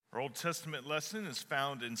Our Old Testament lesson is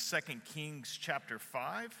found in 2 Kings chapter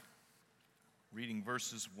 5, reading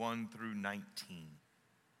verses 1 through 19.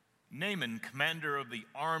 Naaman, commander of the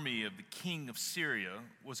army of the king of Syria,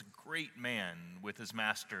 was a great man with his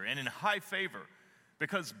master and in high favor,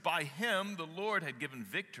 because by him the Lord had given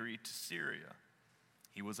victory to Syria.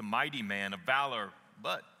 He was a mighty man of valor,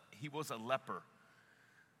 but he was a leper.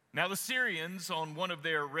 Now the Syrians, on one of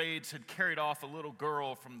their raids, had carried off a little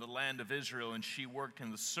girl from the land of Israel, and she worked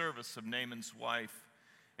in the service of Naaman's wife.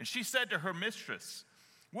 And she said to her mistress,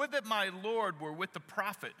 "Would that my Lord were with the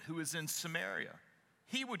prophet who is in Samaria.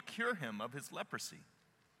 He would cure him of his leprosy."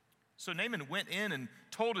 So Naaman went in and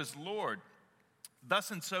told his Lord.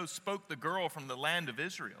 Thus and so spoke the girl from the land of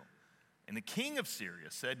Israel. And the king of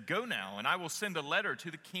Syria said, "Go now, and I will send a letter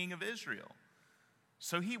to the king of Israel."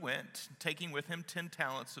 So he went, taking with him 10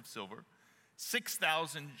 talents of silver,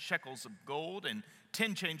 6,000 shekels of gold, and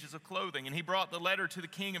 10 changes of clothing. And he brought the letter to the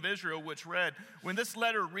king of Israel, which read, "When this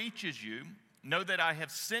letter reaches you, know that I have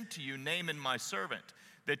sent to you Naaman my servant,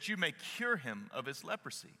 that you may cure him of his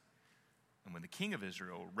leprosy." And when the king of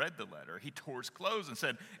Israel read the letter, he tore his clothes and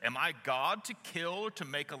said, "Am I God to kill or to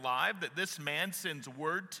make alive, that this man sends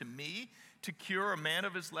word to me to cure a man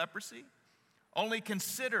of his leprosy? Only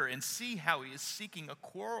consider and see how he is seeking a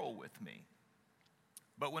quarrel with me."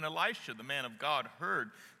 But when Elisha, the man of God,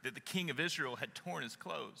 heard that the king of Israel had torn his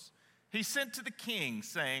clothes, he sent to the king,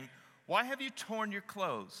 saying, "Why have you torn your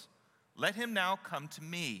clothes? Let him now come to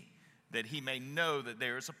me, that he may know that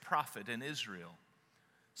there is a prophet in Israel."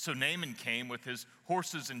 So Naaman came with his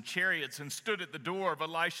horses and chariots and stood at the door of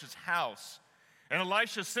Elisha's house. And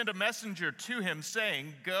Elisha sent a messenger to him,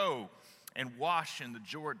 saying, "Go and wash in the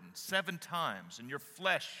Jordan 7 times, and your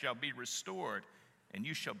flesh shall be restored, and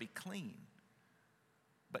you shall be clean."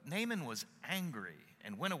 But Naaman was angry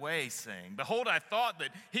and went away, saying, "Behold, I thought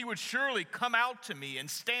that he would surely come out to me and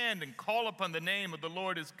stand and call upon the name of the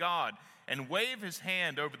Lord his God and wave his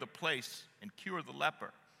hand over the place and cure the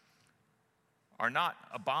leper. Are not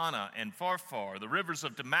Abana and Pharpar, the rivers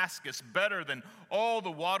of Damascus, better than all the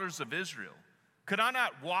waters of Israel? Could I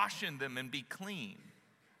not wash in them and be clean?"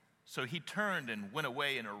 So he turned and went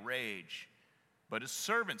away in a rage. But his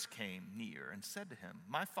servants came near and said to him,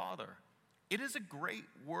 "My father, it is a great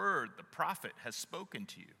word the prophet has spoken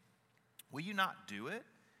to you. Will you not do it?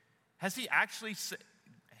 Has he actually said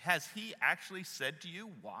to you,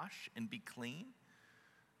 'Wash and be clean'?"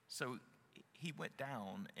 So he went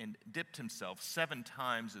down and dipped himself 7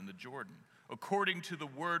 times in the Jordan, according to the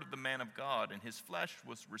word of the man of God, and his flesh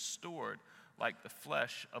was restored like the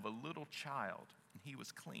flesh of a little child, and he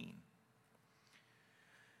was clean.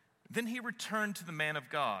 Then he returned to the man of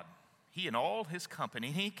God, he and all his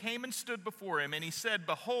company. He came and stood before him, and he said,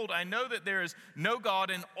 "Behold, I know that there is no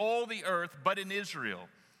God in all the earth but in Israel.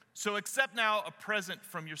 So accept now a present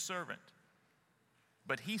from your servant."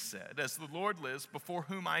 But he said, "As the Lord lives, before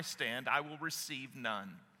whom I stand, I will receive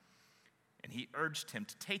none." And he urged him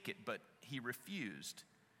to take it, but he refused.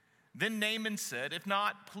 Then Naaman said, "If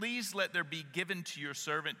not, please let there be given to your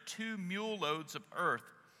servant 2 mule loads of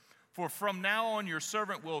earth. For from now on your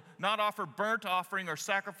servant will not offer burnt offering or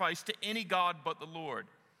sacrifice to any god but the Lord.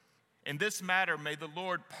 In this matter may the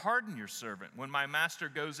Lord pardon your servant when my master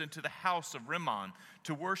goes into the house of Rimmon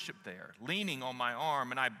to worship there, leaning on my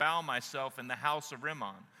arm, and I bow myself in the house of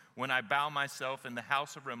Rimmon. When I bow myself in the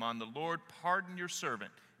house of Rimmon, the Lord pardon your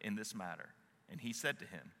servant in this matter." And he said to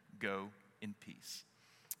him, "Go in peace."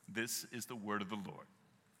 This is the word of the Lord.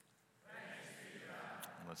 Thanks be to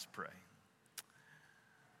God. Let's pray.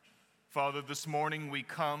 Father, this morning we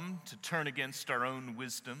come to turn against our own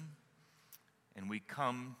wisdom, and we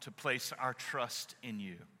come to place our trust in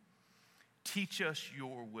you. Teach us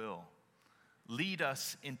your will. Lead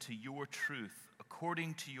us into your truth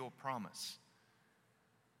according to your promise.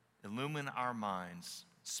 Illumine our minds.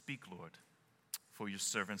 Speak, Lord, for your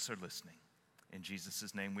servants are listening. In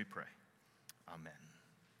Jesus' name we pray. Amen.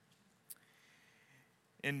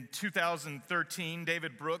 In 2013,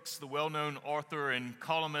 David Brooks, the well-known author and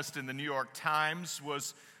columnist in the New York Times,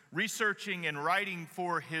 was researching and writing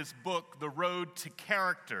for his book, The Road to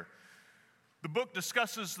Character. The book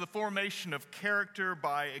discusses the formation of character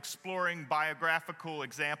by exploring biographical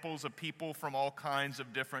examples of people from all kinds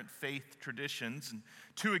of different faith traditions. And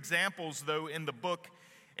 2 examples, though, in the book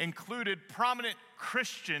included prominent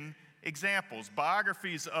Christian examples,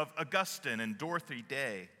 biographies of Augustine and Dorothy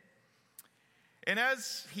Day. And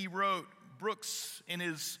as he wrote, Brooks, in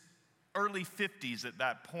his early 50s at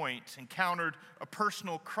that point, encountered a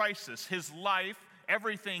personal crisis. His life,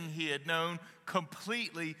 everything he had known,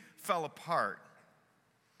 completely fell apart.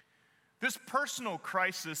 This personal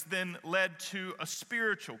crisis then led to a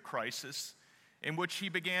spiritual crisis in which he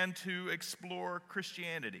began to explore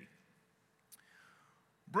Christianity.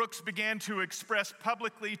 Brooks began to express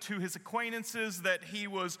publicly to his acquaintances that he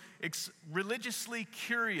was religiously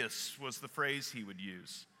curious, was the phrase he would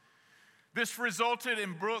use. This resulted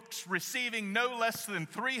in Brooks receiving no less than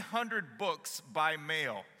 300 books by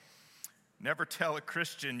mail. Never tell a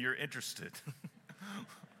Christian you're interested.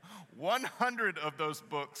 100 of those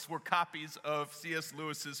books were copies of C.S.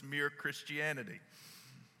 Lewis's Mere Christianity.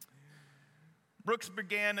 Brooks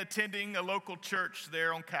began attending a local church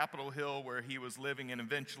there on Capitol Hill where he was living, and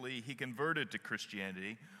eventually he converted to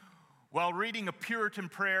Christianity while reading a Puritan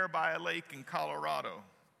prayer by a lake in Colorado.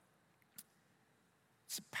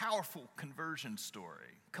 It's a powerful conversion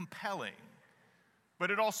story, compelling, but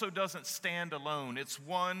it also doesn't stand alone. It's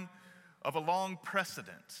one of a long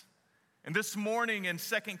precedent. And this morning in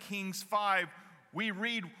 2 Kings 5, we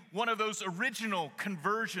read one of those original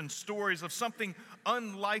conversion stories of something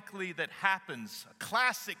unlikely that happens, a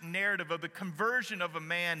classic narrative of the conversion of a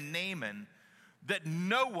man, Naaman, that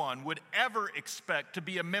no one would ever expect to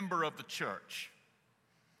be a member of the church.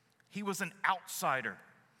 He was an outsider.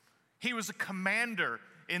 He was a commander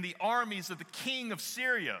in the armies of the king of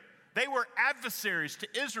Syria. They were adversaries to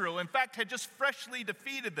Israel, in fact, had just freshly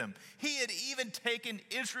defeated them. He had even taken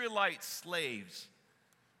Israelite slaves.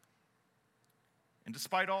 And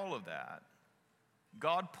despite all of that,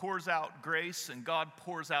 God pours out grace and God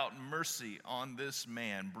pours out mercy on this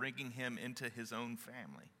man, bringing him into his own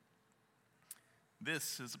family.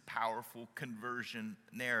 This is a powerful conversion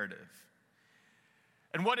narrative.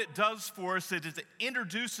 And what it does for us is it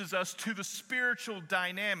introduces us to the spiritual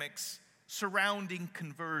dynamics surrounding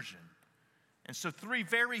conversion. And so 3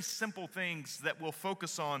 very simple things that we'll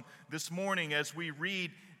focus on this morning as we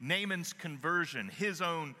read Naaman's conversion, his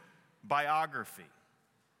own biography.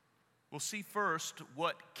 We'll see first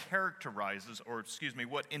what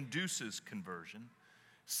what induces conversion.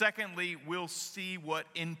 Secondly, we'll see what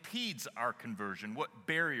impedes our conversion, what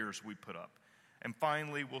barriers we put up. And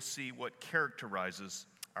finally, we'll see what characterizes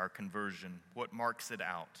our conversion, what marks it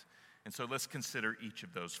out. And so let's consider each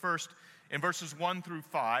of those. First, in verses 1 through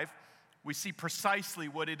 5, we see precisely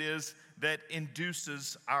what it is that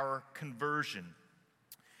induces our conversion.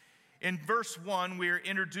 In verse 1, we are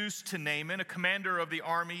introduced to Naaman, a commander of the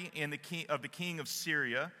army of the king of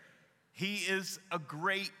Syria. He is a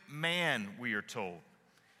great man, we are told.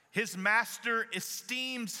 His master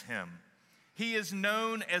esteems him. He is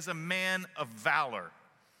known as a man of valor.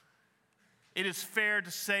 It is fair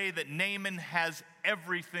to say that Naaman has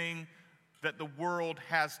everything that the world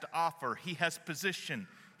has to offer. He has position,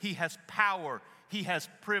 he has power, he has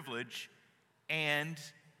privilege, and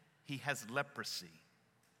he has leprosy.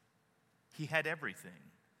 He had everything.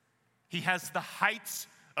 He has the heights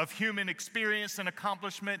of human experience and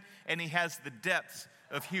accomplishment, and he has the depths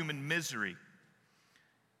of human misery.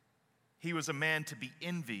 He was a man to be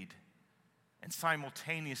envied, and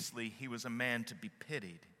simultaneously, he was a man to be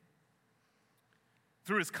pitied.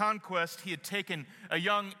 Through his conquest, he had taken a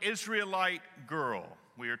young Israelite girl.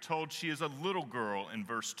 We are told she is a little girl in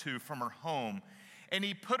verse 2 from her home, and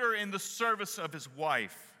he put her in the service of his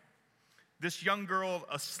wife. This young girl,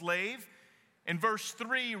 a slave, in verse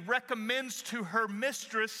 3, recommends to her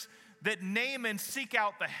mistress that Naaman seek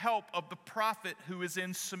out the help of the prophet who is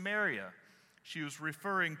in Samaria. She was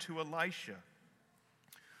referring to Elisha.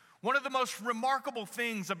 One of the most remarkable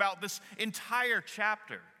things about this entire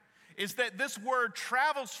chapter is that this word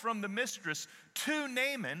travels from the mistress to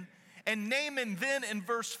Naaman, and Naaman then in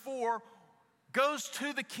verse 4 goes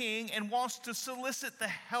to the king and wants to solicit the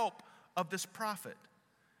help of this prophet.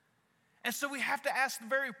 And so we have to ask the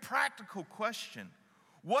very practical question: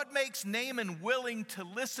 what makes Naaman willing to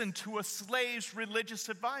listen to a slave's religious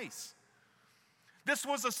advice? This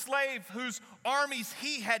was a slave whose armies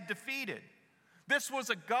he had defeated. This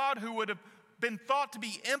was a God who would have been thought to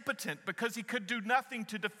be impotent because he could do nothing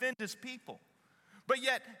to defend his people. But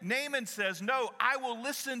yet Naaman says, no, I will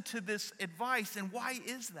listen to this advice. And why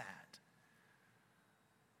is that?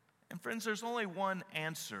 And friends, there's only one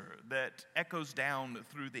answer that echoes down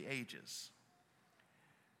through the ages.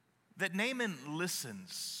 That Naaman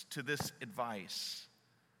listens to this advice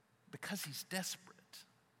because he's desperate.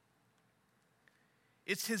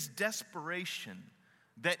 It's his desperation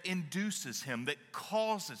that induces him, that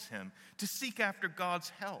causes him to seek after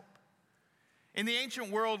God's help. In the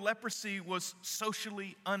ancient world, leprosy was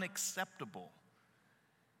socially unacceptable.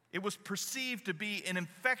 It was perceived to be an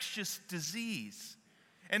infectious disease,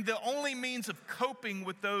 and the only means of coping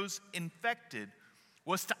with those infected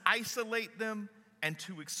was to isolate them and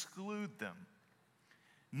to exclude them.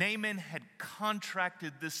 Naaman had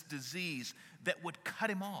contracted this disease that would cut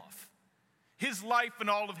him off. His life and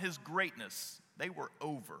all of his greatness, They were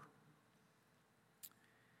over.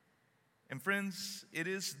 And friends, it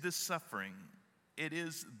is this suffering, it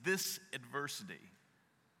is this adversity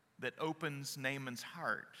that opens Naaman's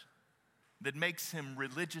heart, that makes him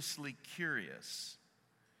religiously curious.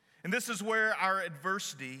 And this is where our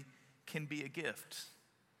adversity can be a gift.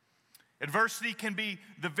 Adversity can be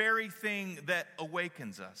the very thing that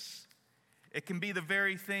awakens us. It can be the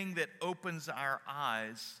very thing that opens our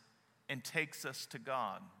eyes and takes us to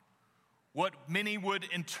God. What many would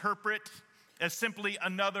interpret as simply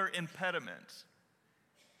another impediment,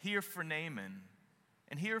 here for Naaman,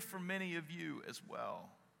 and here for many of you as well,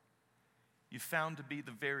 you found to be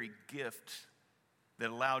the very gift that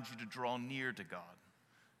allowed you to draw near to God.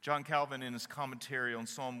 John Calvin, in his commentary on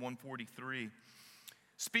Psalm 143,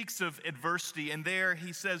 speaks of adversity, and there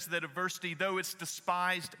he says that adversity, though it's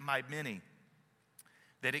despised by many,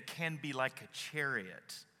 that it can be like a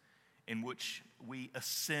chariot in which we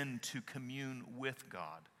ascend to commune with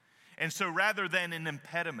God. And so rather than an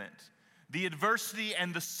impediment, the adversity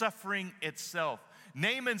and the suffering itself,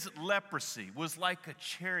 Naaman's leprosy was like a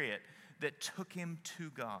chariot that took him to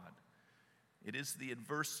God. It is the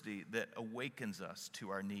adversity that awakens us to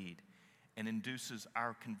our need and induces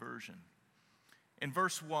our conversion. In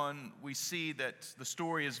verse 1, we see that the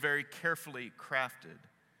story is very carefully crafted,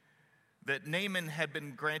 that Naaman had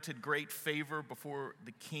been granted great favor before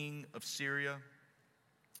the king of Syria,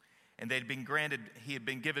 and he had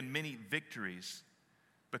been given many victories,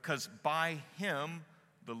 because by him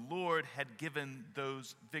the Lord had given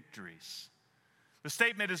those victories. The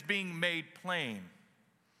statement is being made plain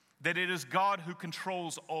that it is God who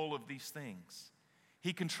controls all of these things.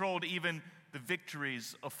 He controlled even the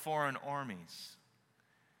victories of foreign armies.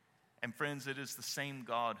 And friends, it is the same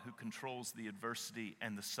God who controls the adversity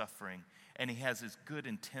and the suffering, and he has his good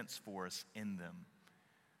intents for us in them.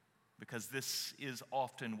 Because this is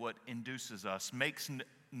often what induces us, makes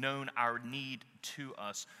known our need to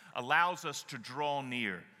us, allows us to draw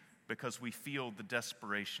near because we feel the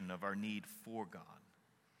desperation of our need for God.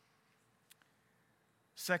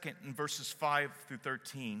 Second, in verses 5 through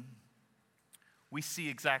 13, we see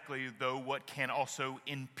exactly, though, what can also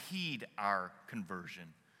impede our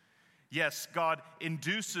conversion. Yes, God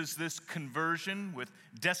induces this conversion with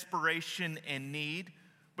desperation and need,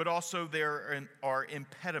 but also there are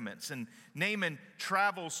impediments. And Naaman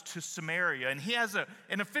travels to Samaria, and he has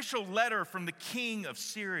an official letter from the king of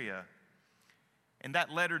Syria. And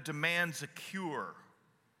that letter demands a cure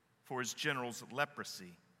for his general's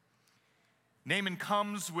leprosy. Naaman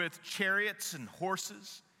comes with chariots and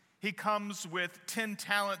horses. He comes with 10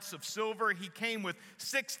 talents of silver. He came with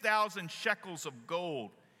 6,000 shekels of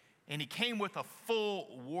gold. And he came with a full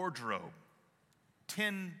wardrobe,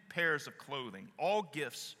 10 pairs of clothing, all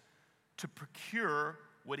gifts to procure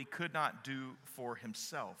what he could not do for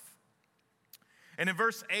himself. And in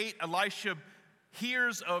verse 8, Elisha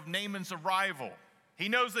hears of Naaman's arrival. He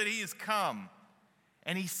knows that he has come,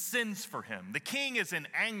 and he sends for him. The king is in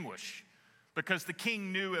anguish because the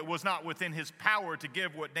king knew it was not within his power to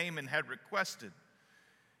give what Naaman had requested.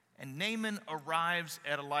 And Naaman arrives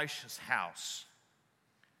at Elisha's house.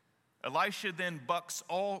 Elisha then bucks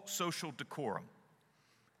all social decorum.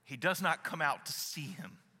 He does not come out to see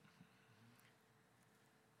him.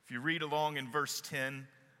 If you read along in verse 10,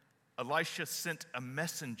 Elisha sent a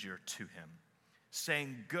messenger to him,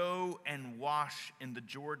 saying, "Go and wash in the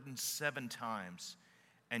Jordan 7 times,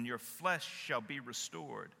 and your flesh shall be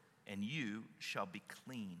restored, and you shall be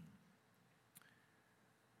clean."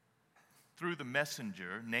 Through the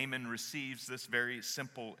messenger, Naaman receives this very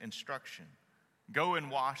simple instruction. Go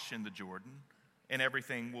and wash in the Jordan, and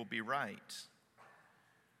everything will be right.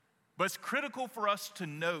 But it's critical for us to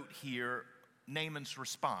note here Naaman's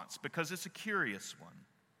response, because it's a curious one.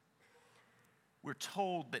 We're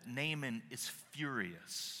told that Naaman is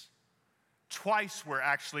furious. Twice we're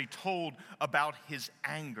actually told about his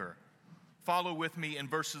anger. Follow with me in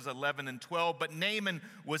verses 11 and 12. But Naaman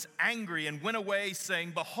was angry and went away,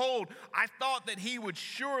 saying, "Behold, I thought that he would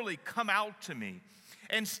surely come out to me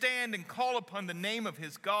and stand and call upon the name of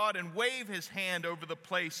his God and wave his hand over the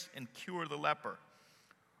place and cure the leper.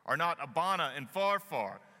 Are not Abana and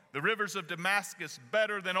Pharpar, the rivers of Damascus,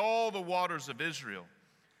 better than all the waters of Israel?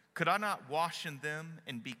 Could I not wash in them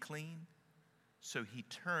and be clean?" So he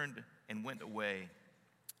turned and went away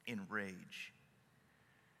in rage.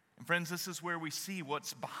 And friends, this is where we see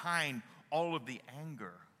what's behind all of the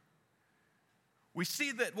anger. We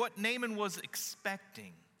see that what Naaman was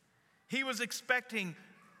expecting, he was expecting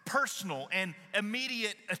personal and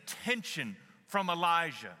immediate attention from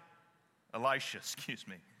Elisha.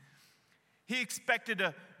 He expected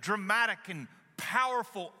a dramatic and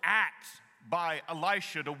powerful act by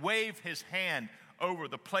Elisha to wave his hand over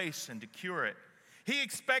the place and to cure it. He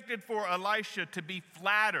expected for Elisha to be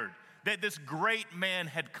flattered that this great man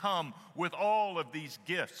had come with all of these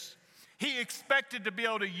gifts. He expected to be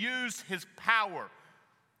able to use his power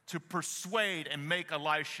to persuade and make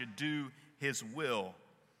Elisha do his will.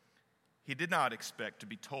 He did not expect to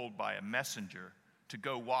be told by a messenger to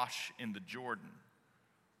go wash in the Jordan,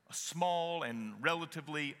 a small and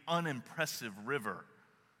relatively unimpressive river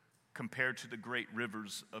compared to the great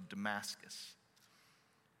rivers of Damascus.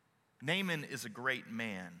 Naaman is a great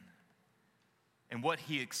man, and what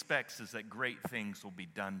he expects is that great things will be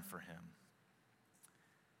done for him.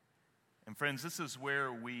 And friends, this is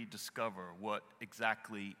where we discover what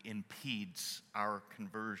exactly impedes our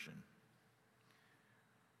conversion.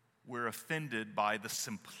 We're offended by the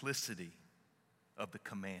simplicity of the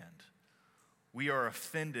command. We are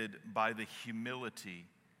offended by the humility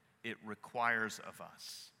it requires of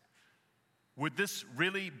us. Would this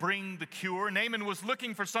really bring the cure? Naaman was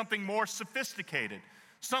looking for something more sophisticated,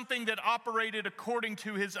 something that operated according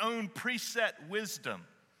to his own preset wisdom,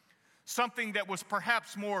 something that was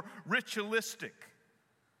perhaps more ritualistic,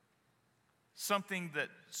 something that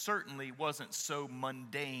certainly wasn't so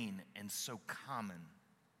mundane and so common.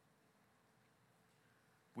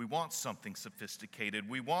 We want something sophisticated.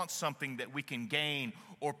 We want something that we can gain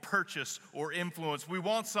or purchase or influence. We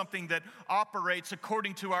want something that operates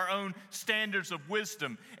according to our own standards of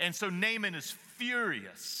wisdom. And so Naaman is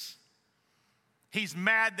furious. He's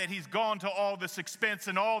mad that he's gone to all this expense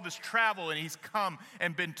and all this travel, and he's come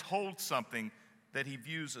and been told something that he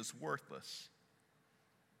views as worthless.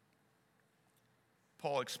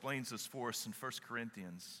 Paul explains this for us in 1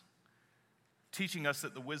 Corinthians, teaching us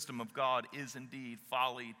that the wisdom of God is indeed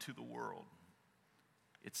folly to the world.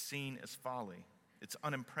 It's seen as folly. It's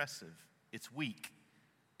unimpressive. It's weak.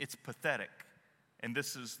 It's pathetic. And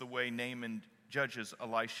this is the way Naaman judges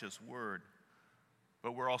Elisha's word.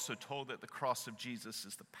 But we're also told that the cross of Jesus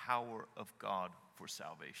is the power of God for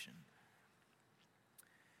salvation.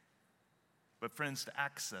 But friends, to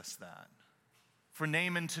access that, for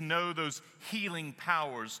Naaman to know those healing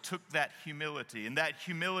powers took that humility, and that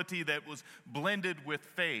humility that was blended with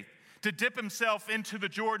faith, to dip himself into the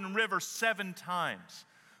Jordan River 7 times,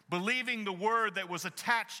 believing the word that was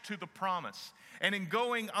attached to the promise, and in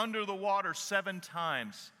going under the water 7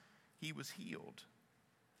 times, he was healed.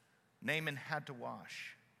 Naaman had to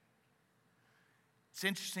wash. It's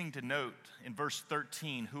interesting to note in verse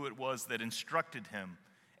 13 who it was that instructed him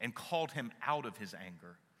and called him out of his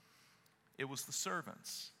anger. It was the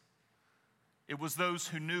servants. It was those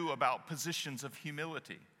who knew about positions of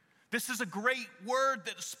humility. This is a great word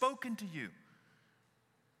that is spoken to you.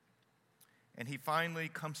 And he finally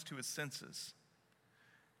comes to his senses.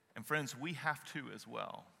 And friends, we have to as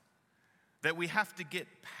well. That we have to get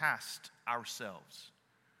past ourselves.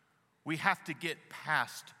 We have to get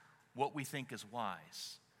past what we think is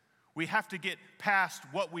wise. We have to get past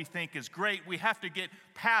what we think is great. We have to get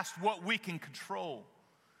past what we can control.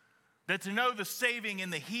 That to know the saving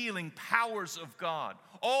and the healing powers of God,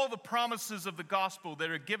 all the promises of the gospel that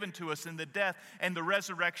are given to us in the death and the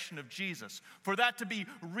resurrection of Jesus, for that to be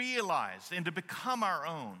realized and to become our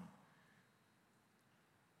own,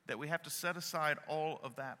 that we have to set aside all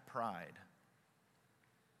of that pride.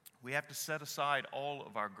 We have to set aside all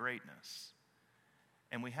of our greatness.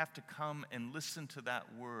 And we have to come and listen to that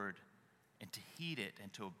word and to heed it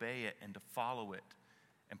and to obey it and to follow it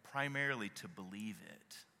and primarily to believe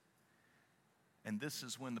it. And this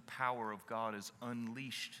is when the power of God is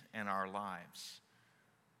unleashed in our lives.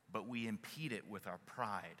 But we impede it with our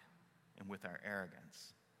pride and with our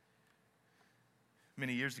arrogance.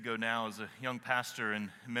 Many years ago now, as a young pastor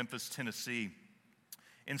in Memphis, Tennessee,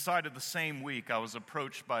 inside of the same week, I was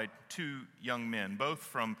approached by 2 young men, both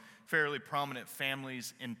from fairly prominent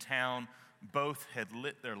families in town. Both had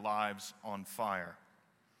lit their lives on fire.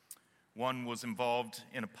 One was involved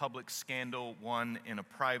in a public scandal, one in a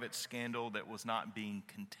private scandal that was not being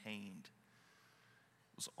contained.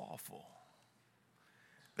 It was awful.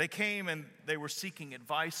 They came and they were seeking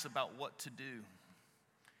advice about what to do.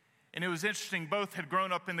 And it was interesting, both had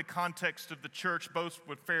grown up in the context of the church, both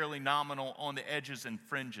were fairly nominal on the edges and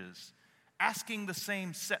fringes, asking the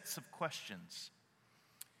same sets of questions.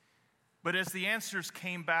 But as the answers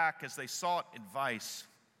came back, as they sought advice,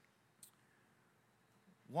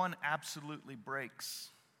 one absolutely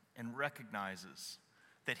breaks and recognizes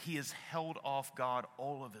that he has held off God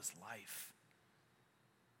all of his life.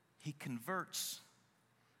 He converts.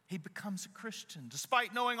 He becomes a Christian.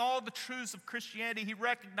 Despite knowing all the truths of Christianity, he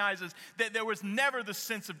recognizes that there was never the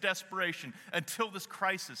sense of desperation until this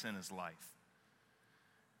crisis in his life.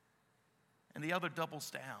 And the other doubles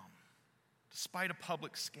down. despite a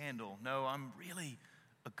public scandal, no, I'm really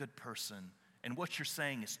a good person, and what you're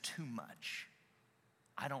saying is too much.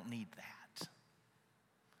 I don't need that.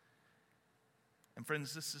 And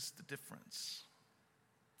friends, this is the difference.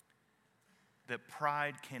 That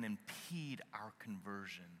pride can impede our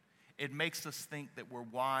conversion. It makes us think that we're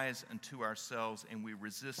wise unto ourselves, and we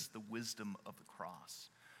resist the wisdom of the cross.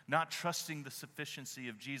 Not trusting the sufficiency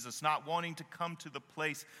of Jesus, not wanting to come to the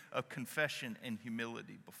place of confession and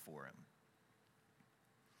humility before him.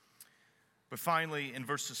 But finally, in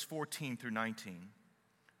verses 14 through 19,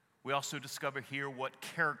 we also discover here what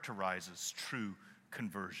characterizes true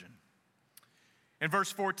conversion. In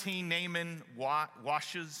verse 14, Naaman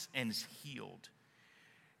washes and is healed.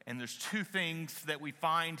 And there's two things that we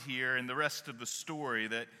find here in the rest of the story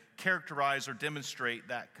that characterize or demonstrate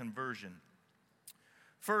that conversion.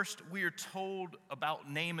 First, we are told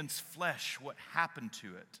about Naaman's flesh, what happened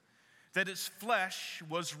to it. That its flesh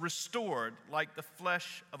was restored like the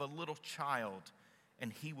flesh of a little child,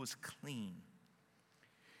 and he was clean.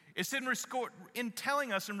 It's in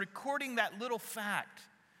telling us and recording that little fact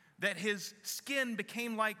that his skin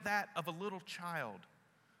became like that of a little child.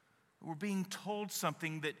 We're being told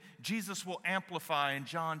something that Jesus will amplify in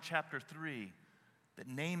John chapter 3, that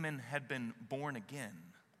Naaman had been born again,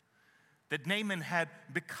 that Naaman had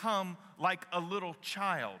become like a little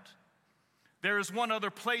child. There is one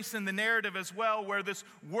other place in the narrative as well where this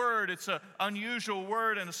word, it's an unusual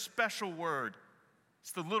word and a special word.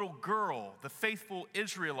 It's the little girl, the faithful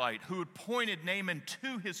Israelite who had pointed Naaman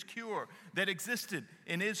to his cure that existed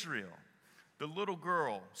in Israel. The little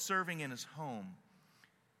girl serving in his home.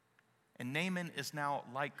 And Naaman is now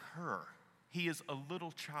like her. He is a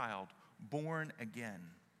little child born again.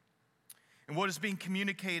 And what is being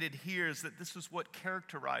communicated here is that this is what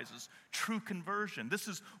characterizes true conversion. This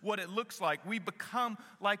is what it looks like. We become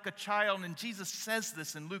like a child, and Jesus says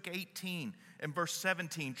this in Luke 18 and verse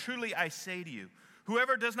 17. Truly I say to you,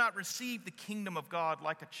 whoever does not receive the kingdom of God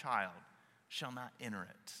like a child shall not enter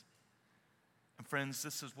it. And friends,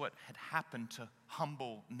 this is what had happened to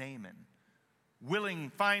humble Naaman.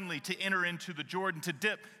 Willing finally to enter into the Jordan, to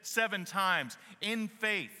dip 7 times in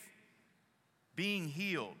faith, being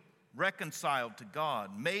healed, reconciled to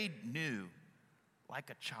God, made new like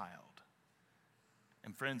a child.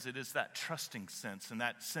 And friends, it is that trusting sense and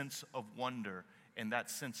that sense of wonder and that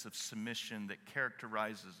sense of submission that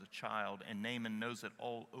characterizes a child, and Naaman knows it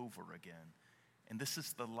all over again. And this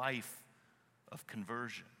is the life of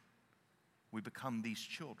conversion. We become these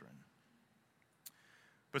children.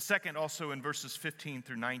 But second, also in verses 15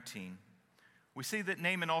 through 19, we see that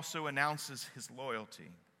Naaman also announces his loyalty.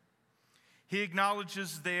 He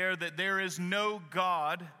acknowledges there that there is no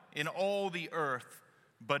God in all the earth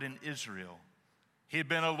but in Israel. He had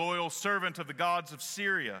been a loyal servant of the gods of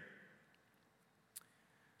Syria.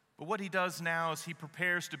 But what he does now is he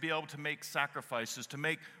prepares to be able to make sacrifices, to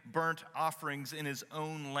make burnt offerings in his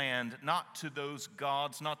own land, not to those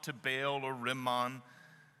gods, not to Baal or Rimmon,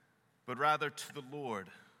 but rather to the Lord.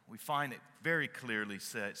 We find it very clearly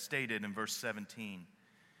stated in verse 17.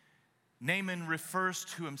 Naaman refers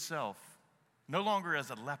to himself no longer as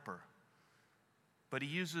a leper, but he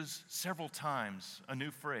uses several times a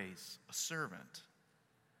new phrase, a servant.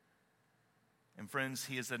 And friends,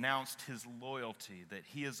 he has announced his loyalty, that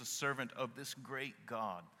he is a servant of this great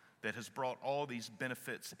God that has brought all these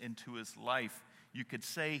benefits into his life. You could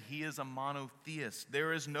say he is a monotheist.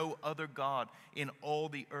 There is no other God in all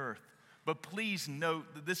the earth. But please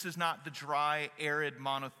note that this is not the dry, arid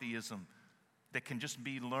monotheism that can just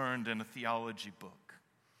be learned in a theology book.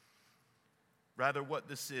 Rather, what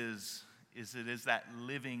this is it is that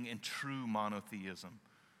living and true monotheism,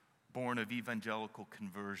 born of evangelical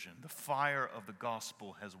conversion. The fire of the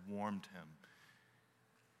gospel has warmed him.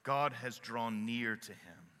 God has drawn near to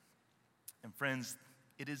him. And friends,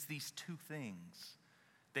 it is these two things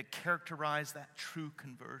that characterize that true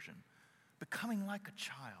conversion. Becoming like a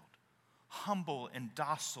child, humble and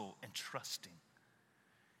docile and trusting,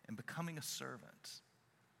 and becoming a servant,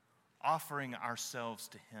 offering ourselves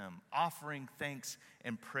to him, offering thanks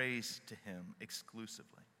and praise to him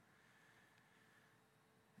exclusively.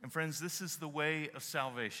 And friends, this is the way of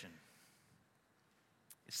salvation.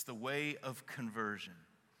 It's the way of conversion.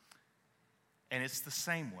 And it's the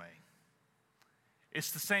same way. It's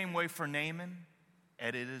the same way for Naaman as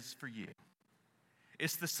it is for you.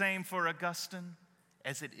 It's the same for Augustine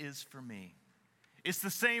as it is for me. It's the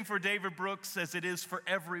same for David Brooks as it is for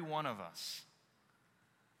every one of us.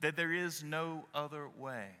 That there is no other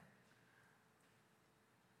way.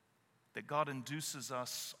 That God induces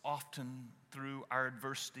us often through our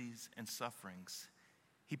adversities and sufferings.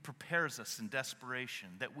 He prepares us in desperation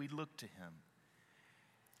that we look to him.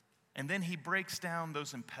 And then he breaks down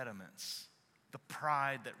those impediments, the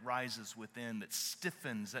pride that rises within, that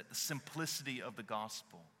stiffens at the simplicity of the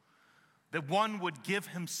gospel. That one would give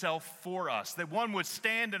himself for us, that one would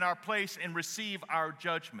stand in our place and receive our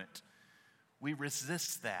judgment. We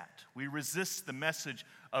resist that. We resist the message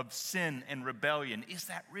of sin and rebellion. Is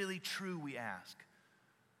that really true, we ask?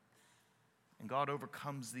 And God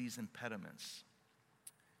overcomes these impediments.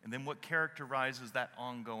 And then what characterizes that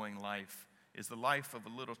ongoing life is the life of a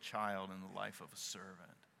little child and the life of a servant.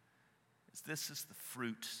 This is the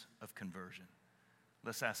fruit of conversion.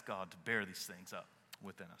 Let's ask God to bear these things up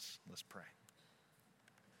within us. Let's pray.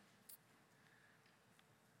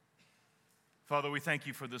 Father, we thank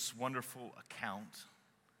you for this wonderful account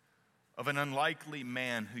of an unlikely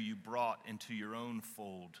man who you brought into your own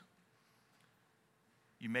fold.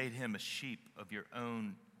 You made him a sheep of your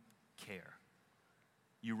own care.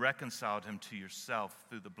 You reconciled him to yourself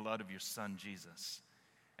through the blood of your Son, Jesus.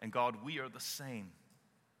 And God, we are the same.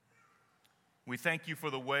 We thank you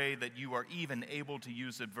for the way that you are even able to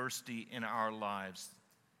use adversity in our lives,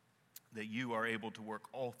 that you are able to work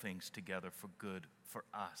all things together for good for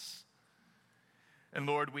us. And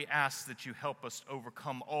Lord, we ask that you help us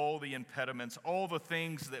overcome all the impediments, all the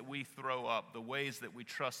things that we throw up, the ways that we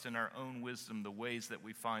trust in our own wisdom, the ways that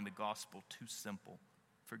we find the gospel too simple.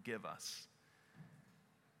 Forgive us.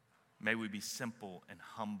 May we be simple and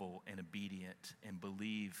humble and obedient and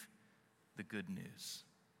believe the good news.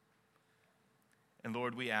 And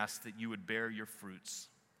Lord, we ask that you would bear your fruits,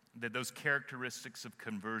 that those characteristics of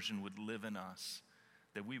conversion would live in us,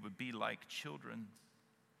 that we would be like children,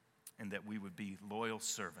 and that we would be loyal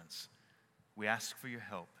servants. We ask for your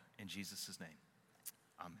help in Jesus' name.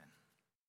 Amen.